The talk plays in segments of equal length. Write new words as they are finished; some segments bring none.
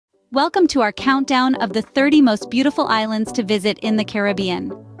Welcome to our countdown of the 30 most beautiful islands to visit in the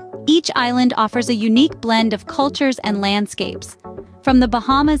Caribbean. Each island offers a unique blend of cultures and landscapes. From the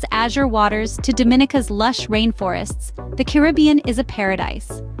Bahamas' azure waters to Dominica's lush rainforests, the Caribbean is a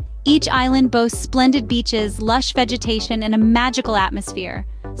paradise. Each island boasts splendid beaches, lush vegetation, and a magical atmosphere.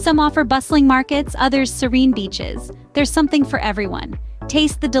 Some offer bustling markets, others serene beaches. There's something for everyone.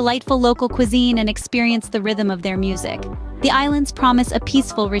 Taste the delightful local cuisine and experience the rhythm of their music. The islands promise a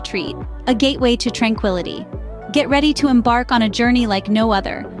peaceful retreat, a gateway to tranquility. Get ready to embark on a journey like no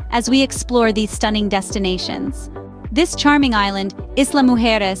other as we explore these stunning destinations. This charming island, Isla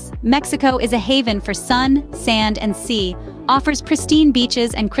Mujeres, Mexico, is a haven for sun, sand, and sea, offers pristine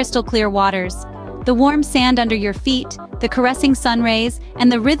beaches and crystal-clear waters. The warm sand under your feet, the caressing sun rays,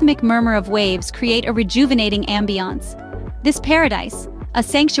 and the rhythmic murmur of waves create a rejuvenating ambiance. This paradise, a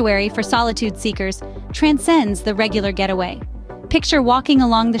sanctuary for solitude seekers, transcends the regular getaway. Picture walking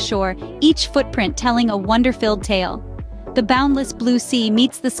along the shore, each footprint telling a wonder-filled tale. The boundless blue sea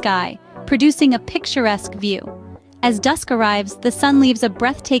meets the sky, producing a picturesque view. As dusk arrives, the sun leaves a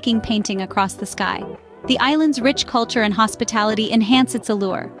breathtaking painting across the sky. The island's rich culture and hospitality enhance its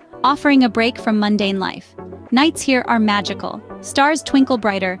allure, offering a break from mundane life. Nights here are magical, stars twinkle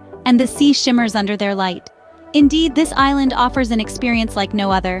brighter, and the sea shimmers under their light. Indeed, this island offers an experience like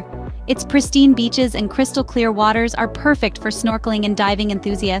no other. Its pristine beaches and crystal-clear waters are perfect for snorkeling and diving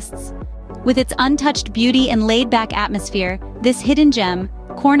enthusiasts. With its untouched beauty and laid-back atmosphere, this hidden gem,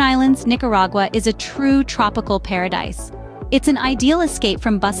 Corn Islands, Nicaragua, is a true tropical paradise. It's an ideal escape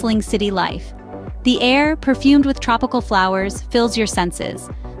from bustling city life. The air, perfumed with tropical flowers, fills your senses.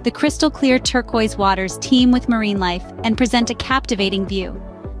 The crystal-clear turquoise waters teem with marine life and present a captivating view.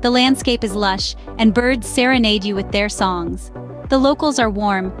 The landscape is lush, and birds serenade you with their songs. The locals are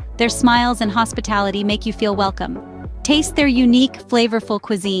warm, their smiles and hospitality make you feel welcome. Taste their unique, flavorful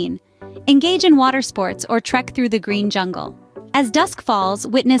cuisine. Engage in water sports or trek through the green jungle. As dusk falls,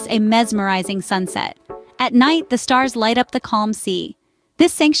 witness a mesmerizing sunset. At night, the stars light up the calm sea.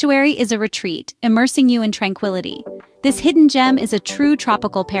 This sanctuary is a retreat, immersing you in tranquility. This hidden gem is a true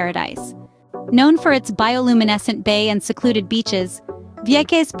tropical paradise. Known for its bioluminescent bay and secluded beaches,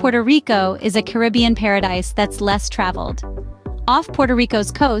 Vieques, Puerto Rico, is a Caribbean paradise that's less traveled. Off Puerto Rico's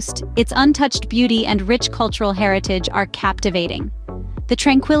coast, its untouched beauty and rich cultural heritage are captivating. The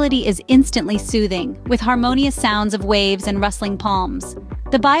tranquility is instantly soothing, with harmonious sounds of waves and rustling palms.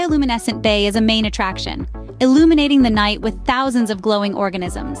 The bioluminescent bay is a main attraction, illuminating the night with thousands of glowing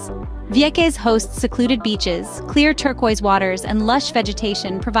organisms. Vieques hosts secluded beaches, clear turquoise waters, and lush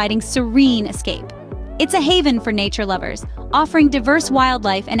vegetation providing serene escape. It's a haven for nature lovers, offering diverse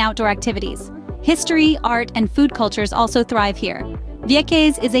wildlife and outdoor activities. History, art, and food cultures also thrive here.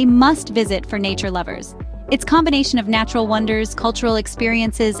 Vieques is a must-visit for nature lovers. Its combination of natural wonders, cultural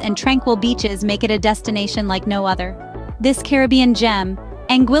experiences, and tranquil beaches make it a destination like no other. This Caribbean gem,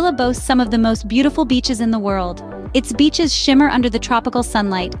 Anguilla, boasts some of the most beautiful beaches in the world. Its beaches shimmer under the tropical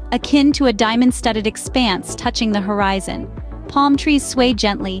sunlight, akin to a diamond-studded expanse touching the horizon. Palm trees sway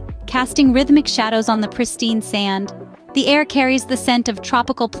gently, casting rhythmic shadows on the pristine sand. The air carries the scent of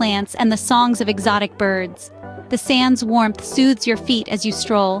tropical plants and the songs of exotic birds. The sand's warmth soothes your feet as you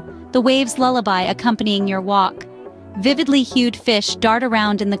stroll, the waves' lullaby accompanying your walk. Vividly hued fish dart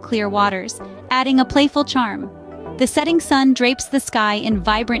around in the clear waters, adding a playful charm. The setting sun drapes the sky in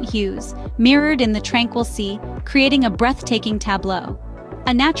vibrant hues, mirrored in the tranquil sea, creating a breathtaking tableau.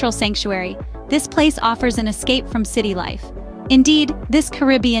 A natural sanctuary, this place offers an escape from city life. Indeed, this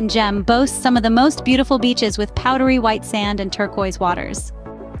Caribbean gem boasts some of the most beautiful beaches with powdery white sand and turquoise waters.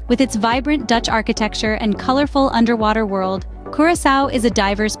 With its vibrant Dutch architecture and colorful underwater world, Curacao is a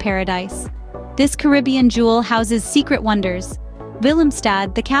diver's paradise. This Caribbean jewel houses secret wonders.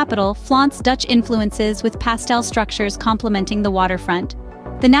 Willemstad, the capital, flaunts Dutch influences with pastel structures complementing the waterfront.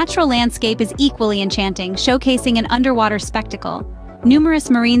 The natural landscape is equally enchanting, showcasing an underwater spectacle. Numerous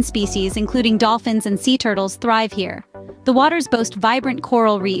marine species, including dolphins and sea turtles, thrive here. The waters boast vibrant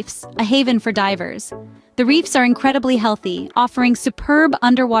coral reefs, a haven for divers. The reefs are incredibly healthy, offering superb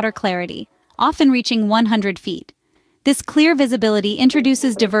underwater clarity, often reaching 100 feet. This clear visibility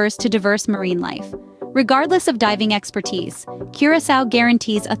introduces diverse marine life. Regardless of diving expertise, Curacao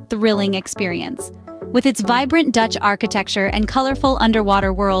guarantees a thrilling experience. With its vibrant Dutch architecture and colorful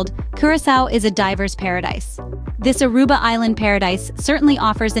underwater world, Curacao is a diver's paradise. This Aruba island paradise certainly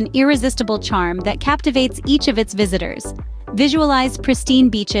offers an irresistible charm that captivates each of its visitors. Visualize pristine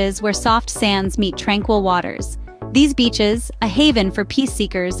beaches where soft sands meet tranquil waters. These beaches, a haven for peace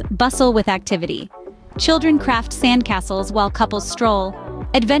seekers, bustle with activity. Children craft sandcastles while couples stroll.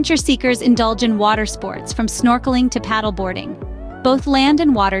 Adventure seekers indulge in water sports from snorkeling to paddleboarding. Both land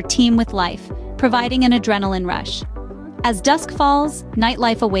and water teem with life, providing an adrenaline rush. As dusk falls,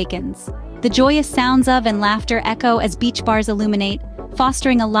 nightlife awakens. The joyous sounds of and laughter echo as beach bars illuminate,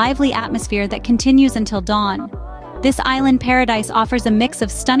 fostering a lively atmosphere that continues until dawn. This island paradise offers a mix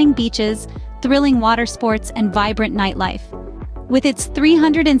of stunning beaches, thrilling water sports, and vibrant nightlife. With its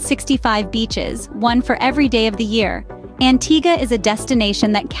 365 beaches, one for every day of the year, Antigua is a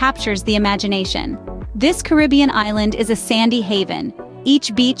destination that captures the imagination. This Caribbean island is a sandy haven,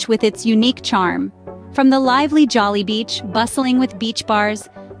 each beach with its unique charm. From the lively Jolly Beach, bustling with beach bars,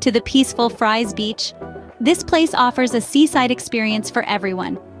 to the peaceful Fries Beach, this place offers a seaside experience for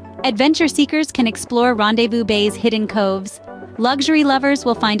everyone. Adventure seekers can explore Rendezvous Bay's hidden coves. Luxury lovers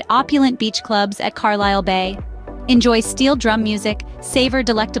will find opulent beach clubs at Carlisle Bay. Enjoy steel drum music, savor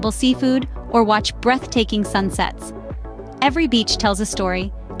delectable seafood, or watch breathtaking sunsets. Every beach tells a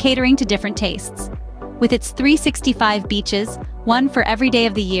story, catering to different tastes. With its 365 beaches, one for every day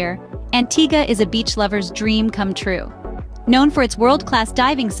of the year, Antigua is a beach lover's dream come true. Known for its world-class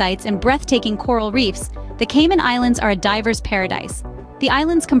diving sites and breathtaking coral reefs, the Cayman Islands are a diver's paradise. The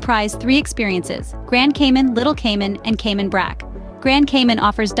islands comprise 3 experiences: Grand Cayman, Little Cayman, and Cayman Brac. Grand Cayman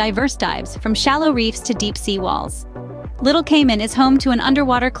offers diverse dives, from shallow reefs to deep sea walls. Little Cayman is home to an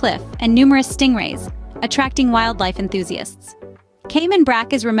underwater cliff and numerous stingrays, attracting wildlife enthusiasts. Cayman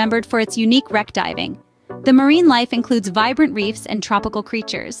Brac is remembered for its unique wreck diving. The marine life includes vibrant reefs and tropical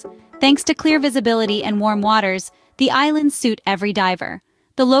creatures. Thanks to clear visibility and warm waters, the islands suit every diver.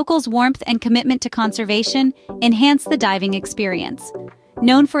 The locals' warmth and commitment to conservation enhance the diving experience.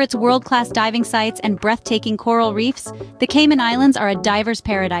 Known for its world-class diving sites and breathtaking coral reefs, the Cayman Islands are a diver's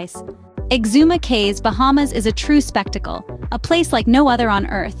paradise. Exuma Cays, Bahamas is a true spectacle, a place like no other on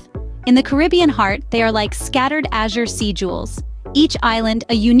Earth. In the Caribbean heart, they are like scattered azure sea jewels. Each island,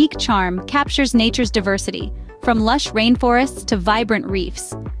 a unique charm, captures nature's diversity, from lush rainforests to vibrant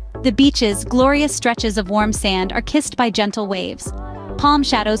reefs. The beaches, glorious stretches of warm sand, are kissed by gentle waves. Palm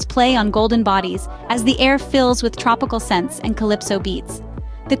shadows play on golden bodies as the air fills with tropical scents and calypso beats.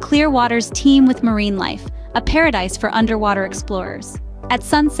 The clear waters teem with marine life, a paradise for underwater explorers. At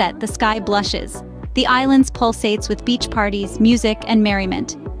sunset, the sky blushes. The islands pulsates with beach parties, music, and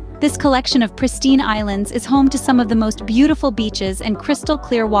merriment. This collection of pristine islands is home to some of the most beautiful beaches and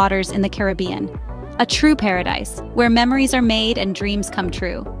crystal-clear waters in the Caribbean. A true paradise, where memories are made and dreams come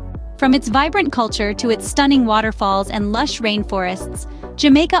true. From its vibrant culture to its stunning waterfalls and lush rainforests,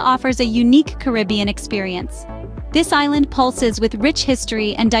 Jamaica offers a unique Caribbean experience. This island pulses with rich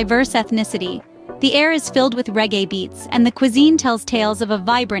history and diverse ethnicity. The air is filled with reggae beats, and the cuisine tells tales of a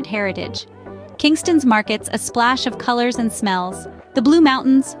vibrant heritage. Kingston's markets, a splash of colors and smells. The Blue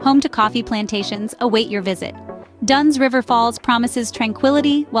Mountains, home to coffee plantations, await your visit. Dunn's River Falls promises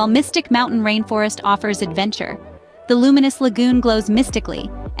tranquility, while Mystic Mountain Rainforest offers adventure. The luminous lagoon glows mystically,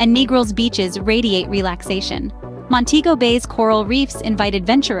 and Negro's beaches radiate relaxation. Montego Bay's coral reefs invite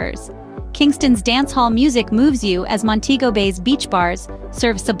adventurers. Kingston's dance hall music moves you as Montego Bay's beach bars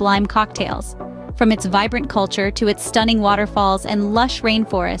serve sublime cocktails. From its vibrant culture to its stunning waterfalls and lush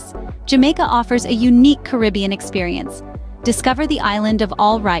rainforests, Jamaica offers a unique Caribbean experience. Discover the island of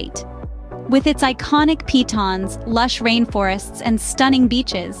all right. With its iconic pitons, lush rainforests, and stunning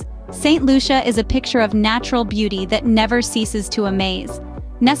beaches, St. Lucia is a picture of natural beauty that never ceases to amaze.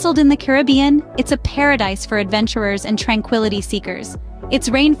 Nestled in the Caribbean, it's a paradise for adventurers and tranquility seekers. Its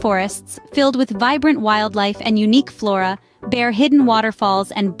rainforests, filled with vibrant wildlife and unique flora, bear hidden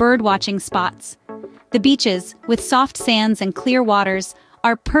waterfalls and bird-watching spots. The beaches, with soft sands and clear waters,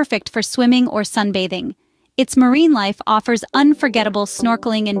 are perfect for swimming or sunbathing. Its marine life offers unforgettable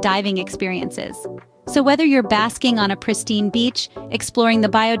snorkeling and diving experiences. So whether you're basking on a pristine beach, exploring the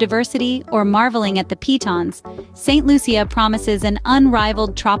biodiversity, or marveling at the pitons, St. Lucia promises an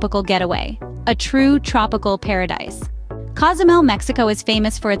unrivaled tropical getaway, a true tropical paradise. Cozumel, Mexico is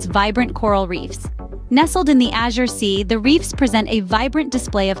famous for its vibrant coral reefs. Nestled in the Azure Sea, the reefs present a vibrant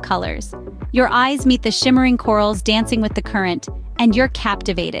display of colors. Your eyes meet the shimmering corals dancing with the current, and you're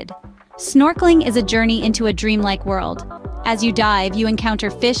captivated. Snorkeling is a journey into a dreamlike world. As you dive, you encounter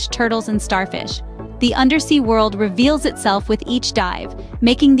fish, turtles, and starfish. The undersea world reveals itself with each dive,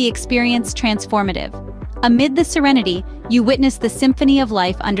 making the experience transformative. Amid the serenity, you witness the symphony of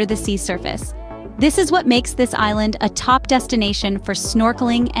life under the sea surface. This is what makes this island a top destination for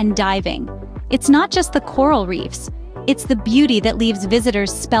snorkeling and diving. It's not just the coral reefs, it's the beauty that leaves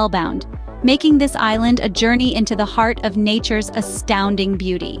visitors spellbound, making this island a journey into the heart of nature's astounding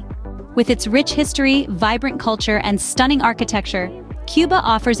beauty. With its rich history, vibrant culture, and stunning architecture, Cuba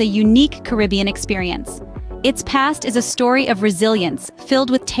offers a unique Caribbean experience. Its past is a story of resilience, filled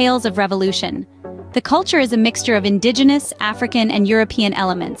with tales of revolution. The culture is a mixture of indigenous, African, and European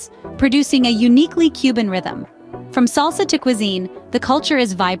elements, producing a uniquely Cuban rhythm. From salsa to cuisine, the culture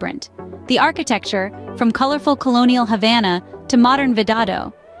is vibrant. The architecture, from colorful colonial Havana to modern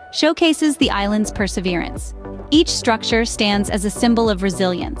Vedado, showcases the island's perseverance. Each structure stands as a symbol of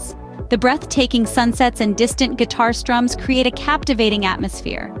resilience. The breathtaking sunsets and distant guitar strums create a captivating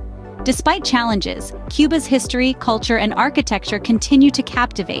atmosphere. Despite challenges, Cuba's history, culture, and architecture continue to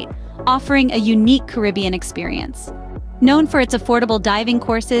captivate, offering a unique Caribbean experience. Known for its affordable diving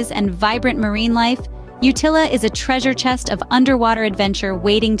courses and vibrant marine life, Utila is a treasure chest of underwater adventure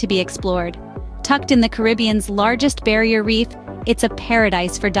waiting to be explored. Tucked in the Caribbean's largest barrier reef, it's a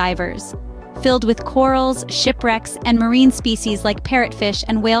paradise for divers. Filled with corals, shipwrecks, and marine species like parrotfish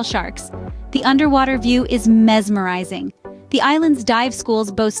and whale sharks, the underwater view is mesmerizing. The island's dive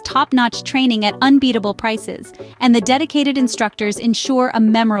schools boast top-notch training at unbeatable prices, and the dedicated instructors ensure a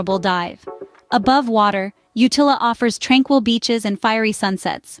memorable dive. Above water, Utila offers tranquil beaches and fiery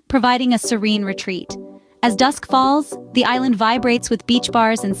sunsets, providing a serene retreat. As dusk falls, the island vibrates with beach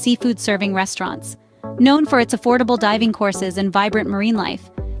bars and seafood-serving restaurants. Known for its affordable diving courses and vibrant marine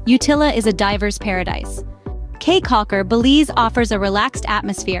life, Utila is a diver's paradise. Caulker, Belize offers a relaxed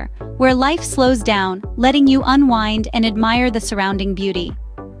atmosphere, where life slows down, letting you unwind and admire the surrounding beauty.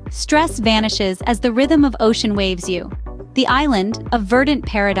 Stress vanishes as the rhythm of ocean waves you. The island, a verdant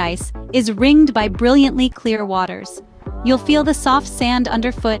paradise, is ringed by brilliantly clear waters. You'll feel the soft sand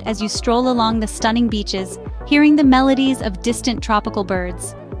underfoot as you stroll along the stunning beaches, hearing the melodies of distant tropical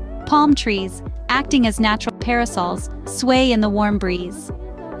birds. Palm trees, acting as natural parasols, sway in the warm breeze.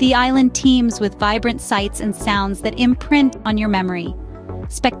 The island teems with vibrant sights and sounds that imprint on your memory.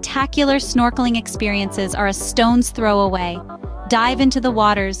 Spectacular snorkeling experiences are a stone's throw away. Dive into the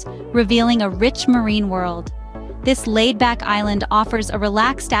waters, revealing a rich marine world. This laid-back island offers a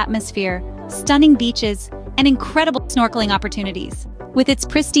relaxed atmosphere, stunning beaches, and incredible snorkeling opportunities. With its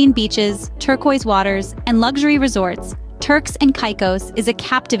pristine beaches, turquoise waters, and luxury resorts, Turks and Caicos is a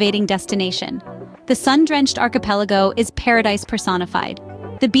captivating destination. The sun-drenched archipelago is paradise personified.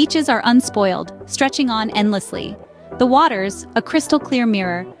 The beaches are unspoiled, stretching on endlessly. The waters, a crystal-clear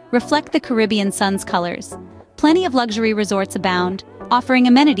mirror, reflect the Caribbean sun's colors. Plenty of luxury resorts abound, offering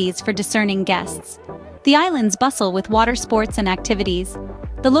amenities for discerning guests. The islands bustle with water sports and activities.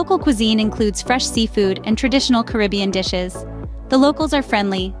 The local cuisine includes fresh seafood and traditional Caribbean dishes. The locals are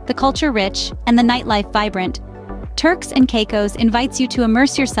friendly, the culture rich, and the nightlife vibrant. Turks and Caicos invites you to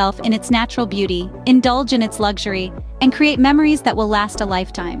immerse yourself in its natural beauty, indulge in its luxury, and create memories that will last a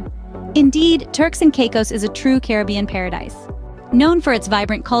lifetime. Indeed, Turks and Caicos is a true Caribbean paradise. Known for its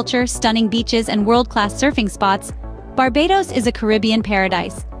vibrant culture, stunning beaches, and world-class surfing spots, Barbados is a Caribbean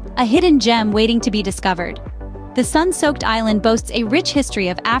paradise, a hidden gem waiting to be discovered. The sun-soaked island boasts a rich history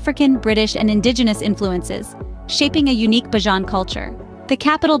of African, British, and indigenous influences, shaping a unique Bajan culture. The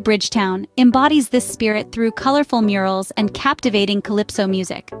capital Bridgetown embodies this spirit through colorful murals and captivating calypso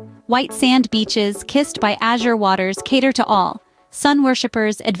music. White sand beaches kissed by azure waters cater to all: sun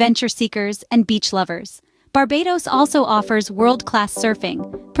worshippers, adventure seekers, and beach lovers. Barbados also offers world-class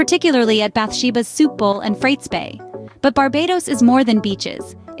surfing, particularly at Bathsheba's Soup Bowl and Freights Bay. But Barbados is more than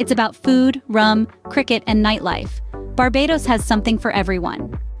beaches. It's about food, rum, cricket, and nightlife. Barbados has something for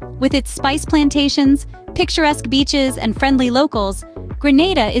everyone. With its spice plantations, picturesque beaches, and friendly locals,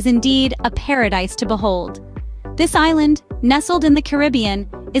 Grenada is indeed a paradise to behold. This island, nestled in the Caribbean,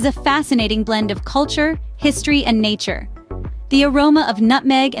 is a fascinating blend of culture, history, and nature. The aroma of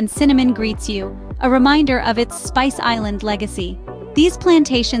nutmeg and cinnamon greets you, a reminder of its Spice Island legacy. These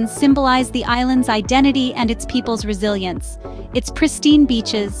plantations symbolize the island's identity and its people's resilience. Its pristine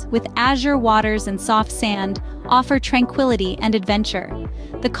beaches, with azure waters and soft sand, offer tranquility and adventure.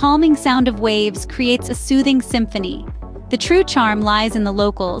 The calming sound of waves creates a soothing symphony. The true charm lies in the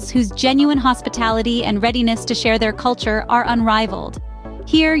locals, whose genuine hospitality and readiness to share their culture are unrivaled.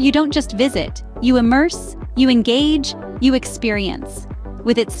 Here, you don't just visit, you immerse, you engage, you experience.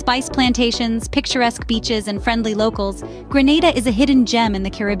 With its spice plantations, picturesque beaches, and friendly locals, Grenada is a hidden gem in the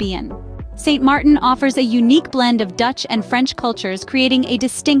Caribbean. St. Maarten offers a unique blend of Dutch and French cultures, creating a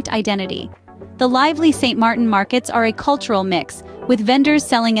distinct identity. The lively St. Maarten markets are a cultural mix, with vendors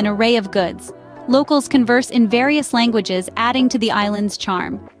selling an array of goods. Locals converse in various languages, adding to the island's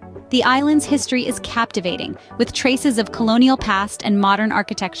charm. The island's history is captivating, with traces of colonial past and modern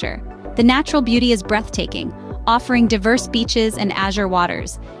architecture. The natural beauty is breathtaking, offering diverse beaches and azure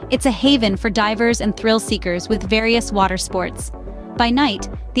waters. It's a haven for divers and thrill seekers with various water sports. By night,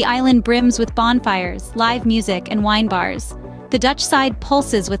 the island brims with bonfires, live music, and wine bars. The Dutch side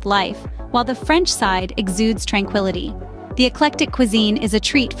pulses with life, while the French side exudes tranquility. The eclectic cuisine is a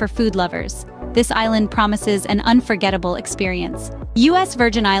treat for food lovers. this island promises an unforgettable experience. U.S.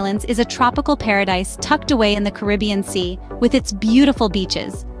 Virgin Islands is a tropical paradise tucked away in the Caribbean Sea with its beautiful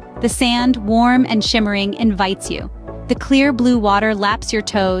beaches. The sand, warm and shimmering, invites you. The clear blue water laps your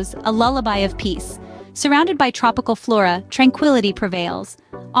toes, a lullaby of peace. Surrounded by tropical flora, tranquility prevails.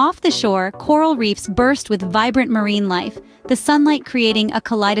 Off the shore, coral reefs burst with vibrant marine life, the sunlight creating a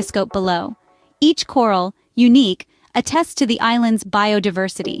kaleidoscope below. Each coral, unique, attests to the island's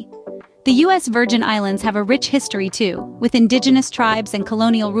biodiversity. The U.S. Virgin Islands have a rich history too, with indigenous tribes and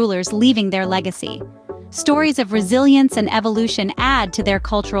colonial rulers leaving their legacy. Stories of resilience and evolution add to their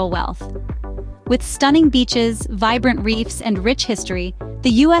cultural wealth. With stunning beaches, vibrant reefs, and rich history, the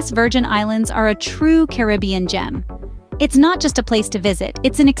U.S. Virgin Islands are a true Caribbean gem. It's not just a place to visit,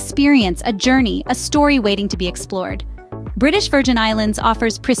 it's an experience, a journey, a story waiting to be explored. British Virgin Islands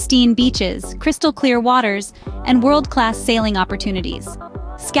offers pristine beaches, crystal clear waters, and world-class sailing opportunities.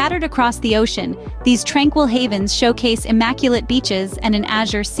 Scattered across the ocean, these tranquil havens showcase immaculate beaches and an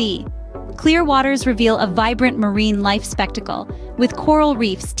azure sea. Clear waters reveal a vibrant marine life spectacle, with coral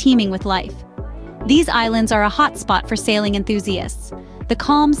reefs teeming with life. These islands are a hotspot for sailing enthusiasts, the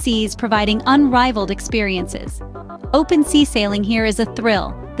calm seas providing unrivaled experiences. Open sea sailing here is a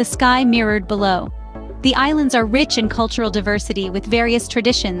thrill, the sky mirrored below. The islands are rich in cultural diversity with various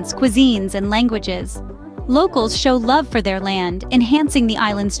traditions, cuisines, and languages. Locals show love for their land, enhancing the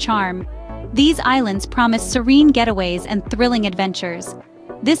island's charm. These islands promise serene getaways and thrilling adventures.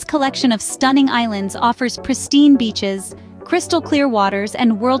 This collection of stunning islands offers pristine beaches, crystal clear waters,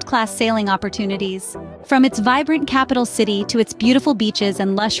 and world-class sailing opportunities. From its vibrant capital city to its beautiful beaches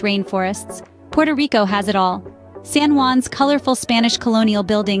and lush rainforests, Puerto Rico has it all. San Juan's colorful Spanish colonial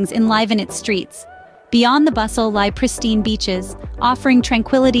buildings enliven its streets. Beyond the bustle lie pristine beaches, offering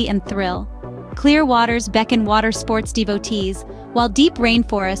tranquility and thrill. Clear waters beckon water sports devotees, while deep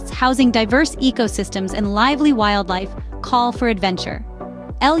rainforests housing diverse ecosystems and lively wildlife call for adventure.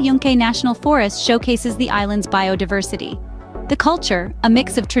 El Yunque National Forest showcases the island's biodiversity. The culture, a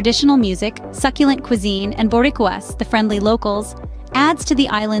mix of traditional music, succulent cuisine, and boricuas, the friendly locals, adds to the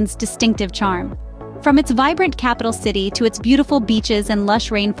island's distinctive charm. From its vibrant capital city to its beautiful beaches and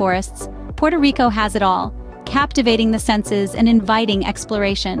lush rainforests, Puerto Rico has it all, captivating the senses and inviting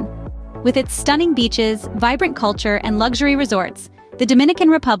exploration. With its stunning beaches, vibrant culture, and luxury resorts, the Dominican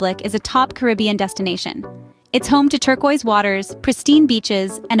Republic is a top Caribbean destination. It's home to turquoise waters, pristine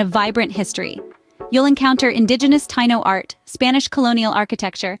beaches, and a vibrant history. You'll encounter indigenous Taino art, Spanish colonial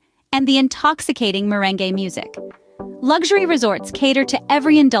architecture, and the intoxicating merengue music. Luxury resorts cater to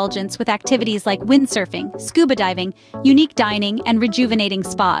every indulgence with activities like windsurfing, scuba diving, unique dining, and rejuvenating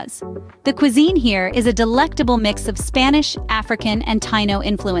spas. The cuisine here is a delectable mix of Spanish, African, and Taino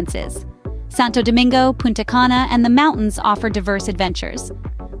influences. Santo Domingo, Punta Cana, and the mountains offer diverse adventures.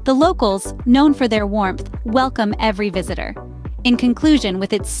 The locals, known for their warmth, welcome every visitor. In conclusion,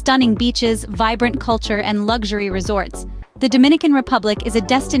 with its stunning beaches, vibrant culture, and luxury resorts, the Dominican Republic is a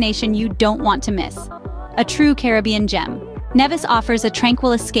destination you don't want to miss. A true Caribbean gem. Nevis offers a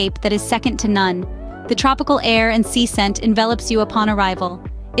tranquil escape that is second to none. The tropical air and sea scent envelops you upon arrival.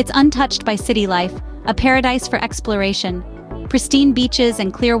 It's untouched by city life, a paradise for exploration. Pristine beaches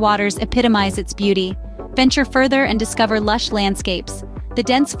and clear waters epitomize its beauty. Venture further and discover lush landscapes. The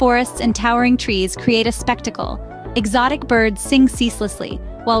dense forests and towering trees create a spectacle. Exotic birds sing ceaselessly,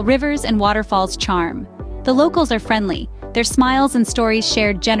 while rivers and waterfalls charm. The locals are friendly, their smiles and stories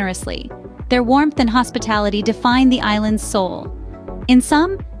shared generously. Their warmth and hospitality define the island's soul. In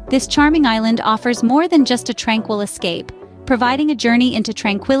sum, this charming island offers more than just a tranquil escape, providing a journey into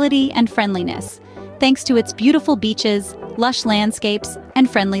tranquility and friendliness, thanks to its beautiful beaches, lush landscapes, and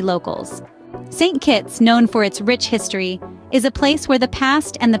friendly locals. St. Kitts, known for its rich history, is a place where the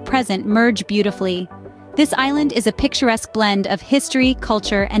past and the present merge beautifully. This island is a picturesque blend of history,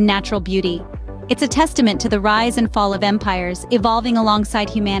 culture, and natural beauty. It's a testament to the rise and fall of empires, evolving alongside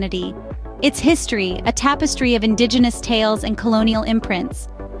humanity. Its history, a tapestry of indigenous tales and colonial imprints.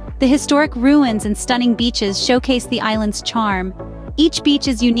 The historic ruins and stunning beaches showcase the island's charm. Each beach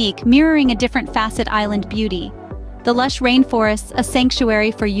is unique, mirroring a different facet island beauty. The lush rainforests, a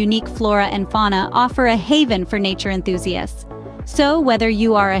sanctuary for unique flora and fauna, offer a haven for nature enthusiasts. So, whether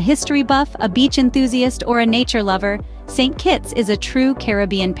you are a history buff, a beach enthusiast, or a nature lover, St. Kitts is a true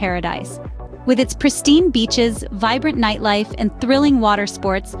Caribbean paradise. With its pristine beaches, vibrant nightlife, and thrilling water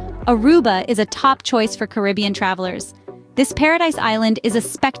sports, Aruba is a top choice for Caribbean travelers. This paradise island is a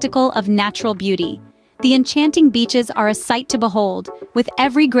spectacle of natural beauty. The enchanting beaches are a sight to behold, with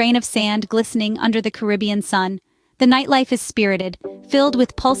every grain of sand glistening under the Caribbean sun. The nightlife is spirited, filled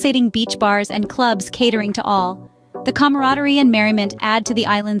with pulsating beach bars and clubs catering to all. The camaraderie and merriment add to the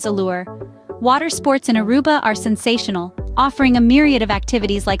island's allure. Water sports in Aruba are sensational, offering a myriad of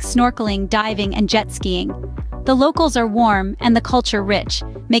activities like snorkeling, diving, and jet skiing. The locals are warm and the culture rich,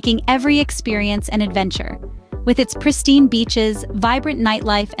 making every experience an adventure. With its pristine beaches, vibrant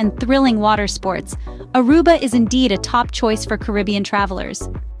nightlife, and thrilling water sports, Aruba is indeed a top choice for Caribbean travelers.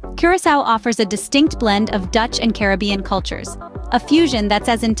 Curacao offers a distinct blend of Dutch and Caribbean cultures, a fusion that's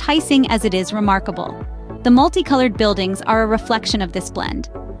as enticing as it is remarkable. The multicolored buildings are a reflection of this blend.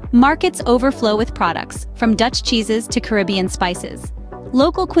 Markets overflow with products, from Dutch cheeses to Caribbean spices.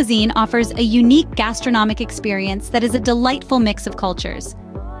 Local cuisine offers a unique gastronomic experience that is a delightful mix of cultures.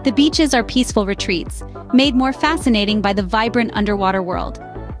 The beaches are peaceful retreats, made more fascinating by the vibrant underwater world.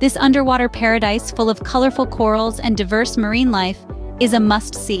 This underwater paradise full of colorful corals and diverse marine life is a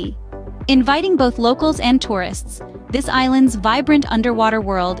must-see. Inviting both locals and tourists, this island's vibrant underwater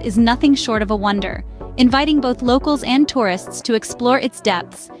world is nothing short of a wonder, inviting both locals and tourists to explore its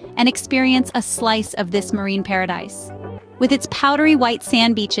depths and experience a slice of this marine paradise. With its powdery white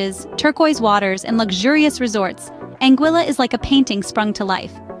sand beaches, turquoise waters, and luxurious resorts, Anguilla is like a painting sprung to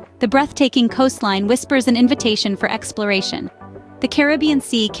life. The breathtaking coastline whispers an invitation for exploration. The Caribbean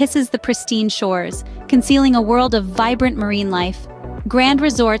Sea kisses the pristine shores, concealing a world of vibrant marine life. Grand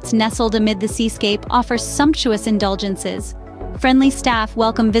resorts nestled amid the seascape offer sumptuous indulgences. Friendly staff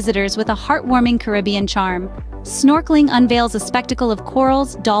welcome visitors with a heartwarming Caribbean charm. Snorkeling unveils a spectacle of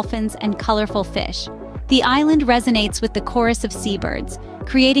corals, dolphins, and colorful fish. The island resonates with the chorus of seabirds,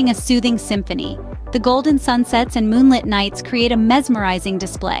 creating a soothing symphony. The golden sunsets and moonlit nights create a mesmerizing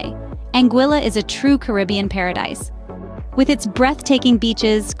display. Anguilla is a true Caribbean paradise. With its breathtaking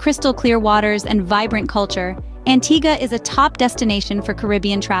beaches, crystal-clear waters, and vibrant culture, Antigua is a top destination for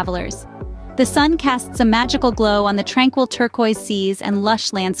Caribbean travelers. The sun casts a magical glow on the tranquil turquoise seas and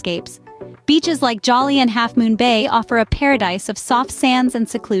lush landscapes. Beaches like Jolly and Half Moon Bay offer a paradise of soft sands and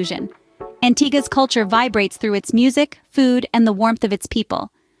seclusion. Antigua's culture vibrates through its music, food, and the warmth of its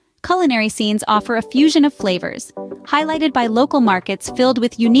people. Culinary scenes offer a fusion of flavors, highlighted by local markets filled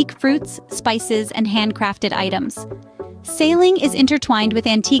with unique fruits, spices, and handcrafted items. Sailing is intertwined with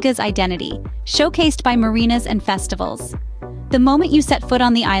Antigua's identity, showcased by marinas and festivals. The moment you set foot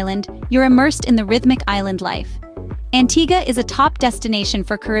on the island, you're immersed in the rhythmic island life. Antigua is a top destination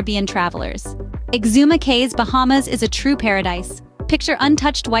for Caribbean travelers. Exuma Cays, Bahamas is a true paradise. Picture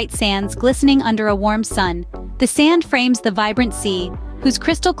untouched white sands glistening under a warm sun. The sand frames the vibrant sea, whose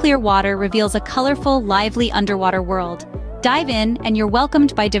crystal-clear water reveals a colorful, lively underwater world. Dive in, and you're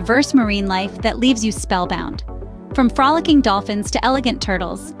welcomed by diverse marine life that leaves you spellbound. From frolicking dolphins to elegant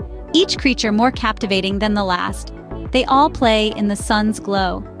turtles, each creature more captivating than the last, they all play in the sun's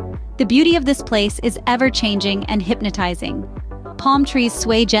glow. The beauty of this place is ever-changing and hypnotizing. Palm trees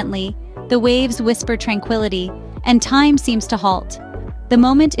sway gently, the waves whisper tranquility, and time seems to halt. The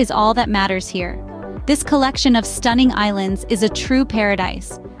moment is all that matters here. This collection of stunning islands is a true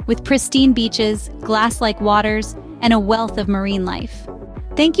paradise, with pristine beaches, glass-like waters, and a wealth of marine life.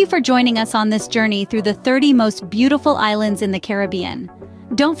 Thank you for joining us on this journey through the 30 most beautiful islands in the Caribbean.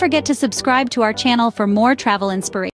 Don't forget to subscribe to our channel for more travel inspiration.